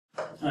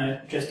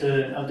Just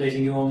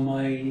updating you on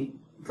my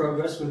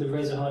progress with the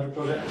Razer Hydra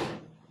project.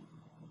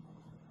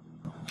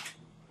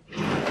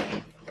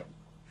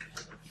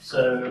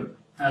 So,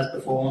 as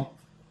before,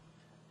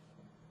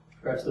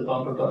 press the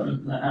bumper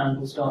button, the hand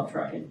will start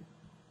tracking.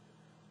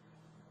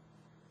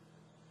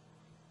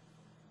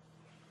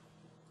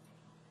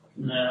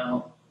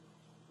 Now,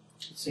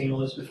 seen all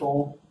this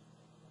before,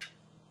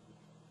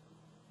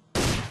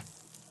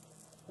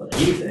 but the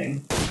new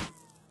thing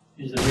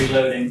is the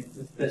reloading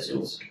with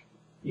pistols.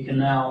 You can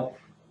now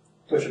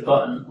push a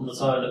button on the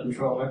side of the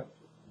controller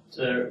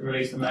to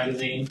release the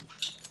magazine,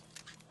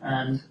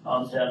 and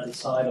arms down to the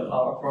side of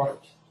Lara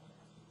Croft,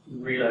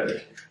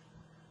 reload.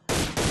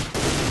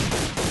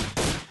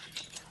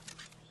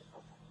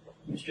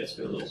 Which just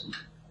feels awesome.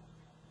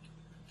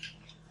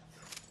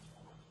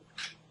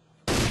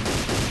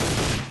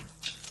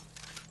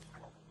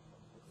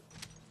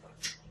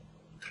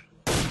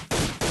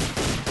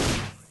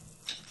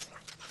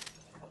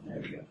 There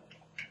we go.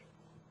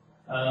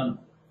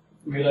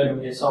 Reloading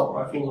with the assault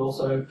rifle is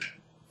also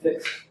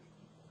fixed.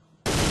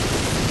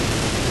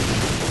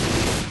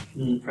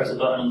 And press a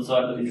button on the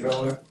side of the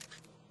controller.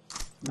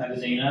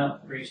 Magazine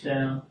out, reach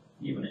down,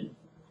 you went in.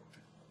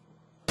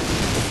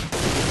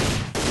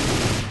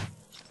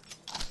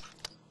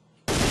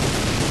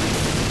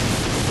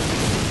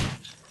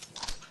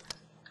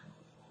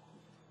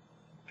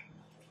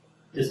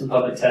 Did some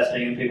public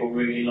testing and people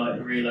really like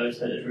the reloads,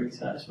 that is really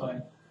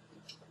satisfying.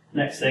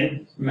 Next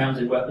thing,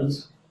 mounted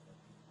weapons.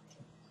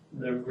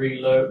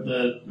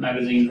 The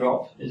magazine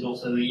drop is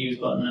also the use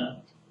button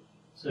now.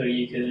 So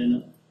you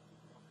can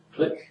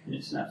click and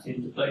it snaps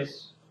into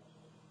place.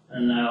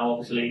 And now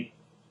obviously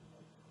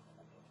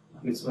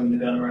I can swing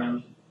the gun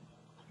around.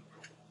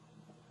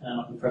 And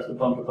I can press the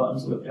bumper button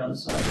to look down the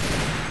side.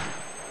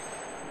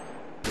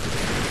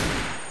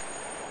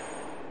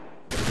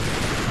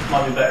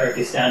 Might be better if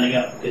you're standing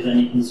up, because then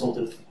you can sort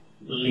of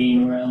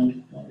lean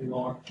around, might be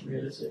more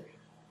realistic.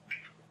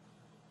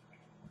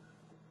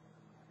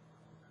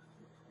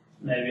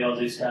 Maybe I'll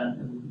do start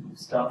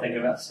thinking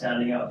about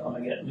standing up when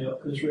I get the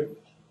Oculus Rift.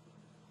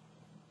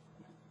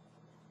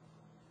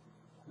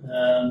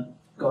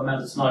 Got a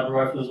mounted sniper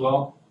rifle as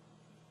well.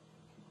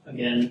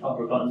 Again,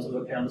 upper button to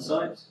look down the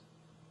sights.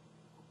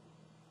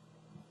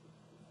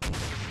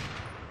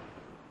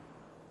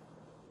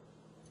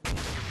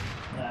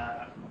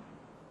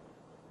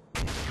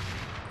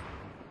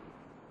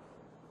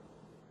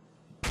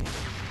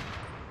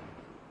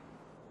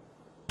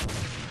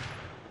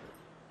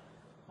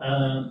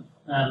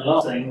 And the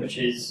last thing, which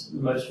is the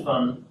most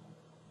fun,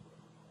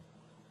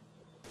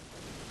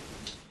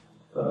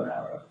 bow and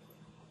arrow.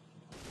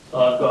 So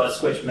I've got a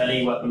switch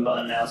melee weapon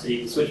button now, so you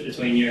can switch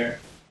between your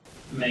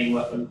main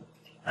weapon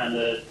and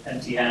an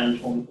empty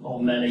hand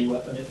or melee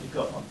weapon if you've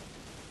got one.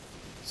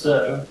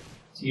 So,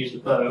 to use the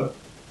bow,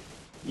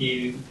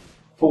 you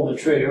pull the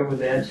trigger with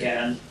the empty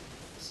hand,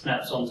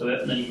 snaps onto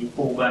it, and then you can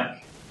pull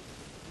back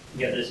and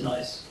get this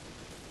nice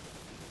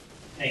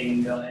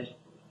aiming guide.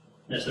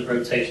 And it's the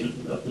rotation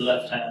of the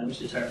left hand which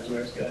determines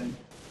where it's going.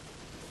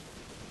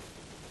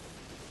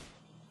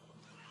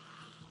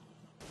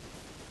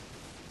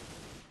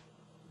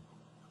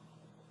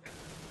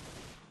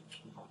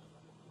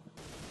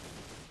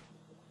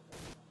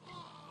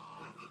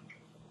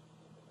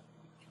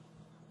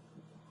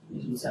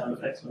 Using sound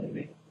effects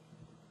maybe.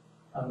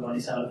 I haven't got any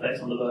sound effects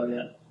on the bow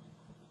yet.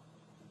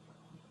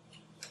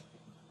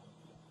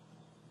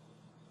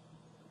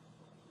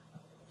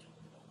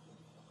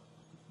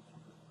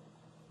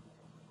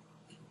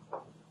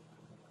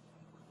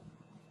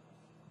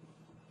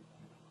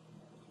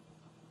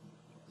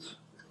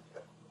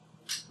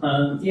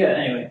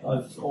 Anyway,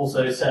 I've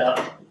also set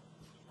up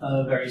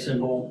a very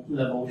simple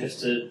level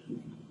just to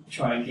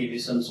try and give you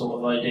some sort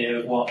of idea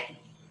of what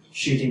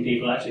shooting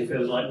people actually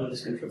feels like with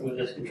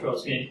this control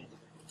scheme.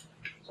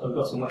 So I've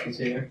got some weapons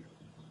here.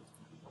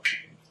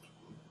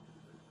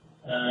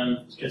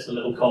 It's just a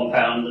little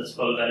compound that's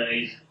full of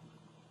enemies.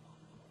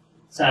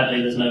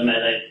 Sadly, there's no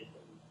melee.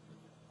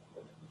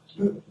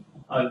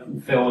 I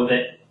feel a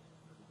bit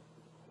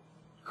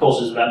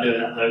cautious about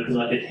doing that though, because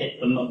I could hit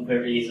them up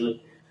very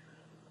easily.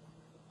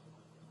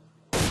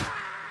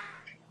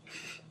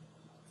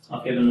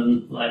 I've given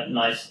them like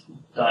nice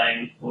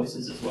dying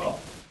voices as well.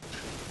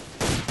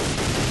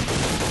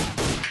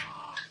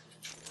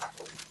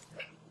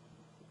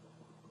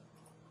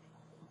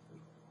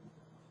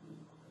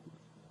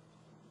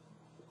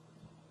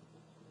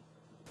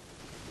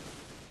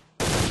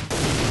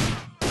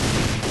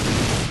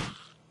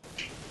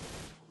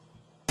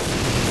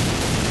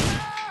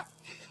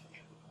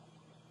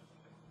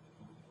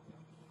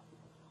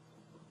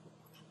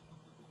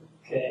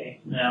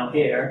 Okay, now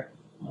here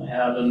I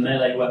have a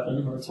melee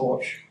weapon or a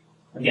torch.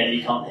 Again,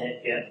 you can't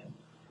hit yet,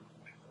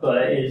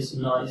 but it is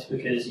nice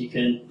because you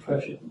can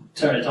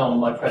turn it on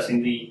by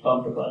pressing the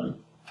bumper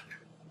button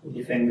with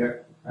your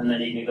finger, and then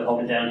you can either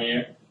hold it down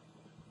here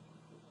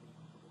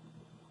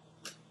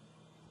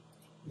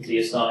to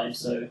your side,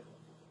 so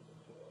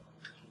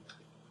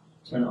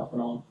turn it off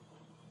and on.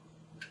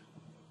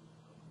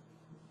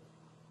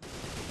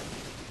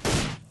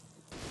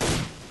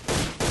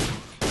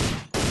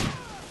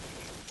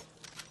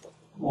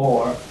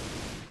 or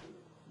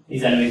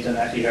these enemies don't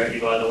actually hurt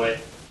you, by the way.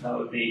 That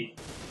would be,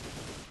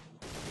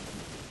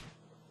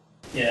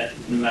 yeah,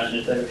 you can imagine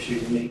if they were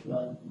shooting me.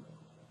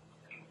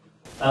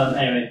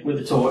 Anyway, with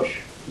the torch,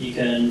 you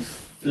can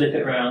flip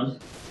it around.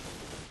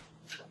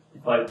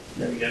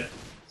 There we go.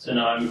 So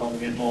now I'm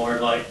holding it more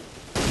like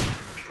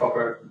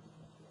proper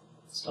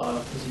style,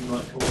 as you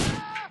might call it.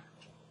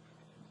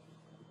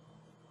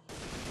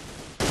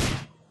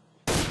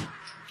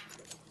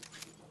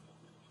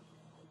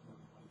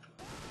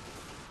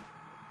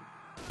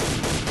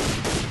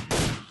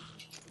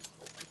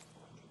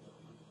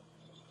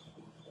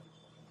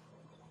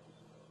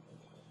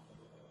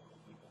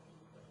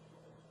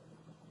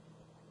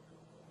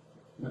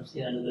 That's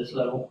the end of this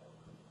level.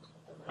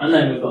 And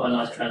then we've got a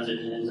nice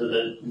transition into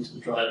the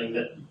driving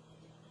bit.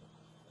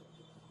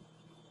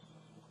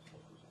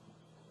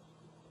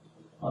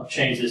 I've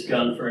changed this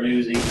gun for an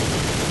Uzi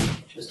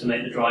just to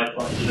make the drive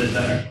points a bit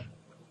better.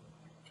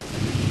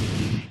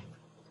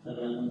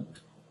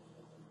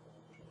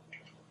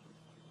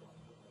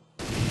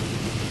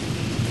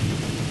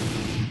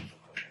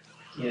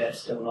 Yeah, it's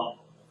still not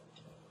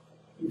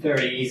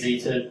very easy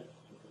to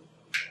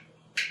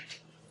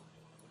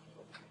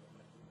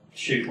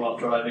shoot while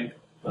driving,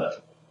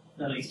 but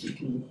at least you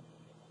can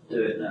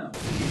do it now.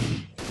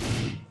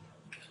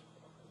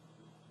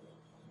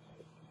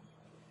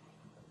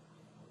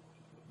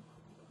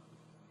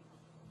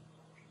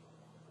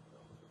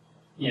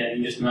 Yeah, you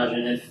can just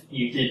imagine if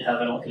you did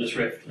have an Oculus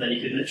Rift, then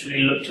you could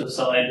literally look to the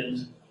side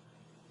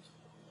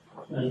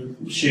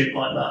and shoot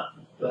like that.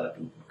 But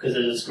because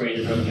there's a screen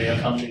in front of me, I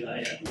can't do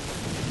that yet.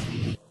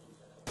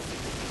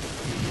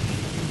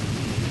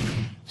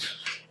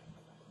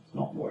 It's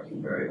not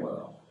working very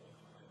well.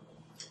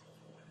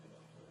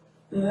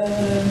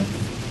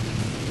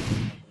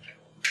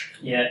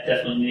 Yeah,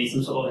 definitely need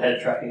some sort of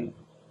head tracking.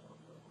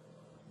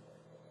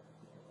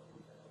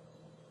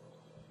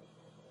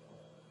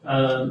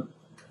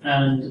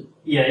 And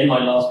yeah, in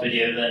my last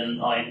video, then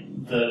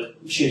the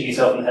shooting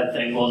yourself in the head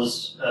thing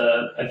was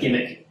a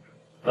gimmick,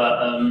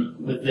 but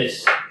with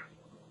this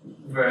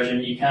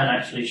version, you can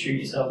actually shoot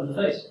yourself in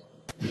the face,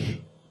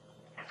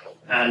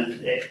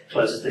 and it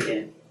closes the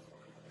game.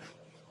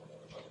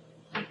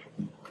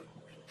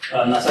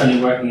 That's only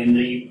working in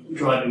the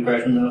driving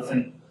version, though, I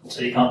think,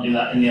 so you can't do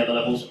that in the other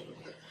levels.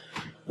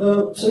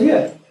 So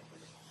yeah,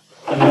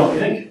 let me know what you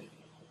think.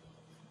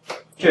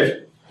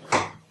 Cheers.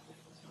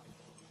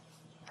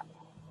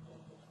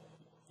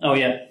 Oh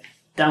yeah,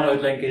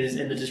 download link is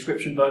in the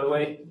description, by the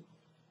way.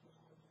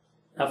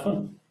 Have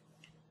fun.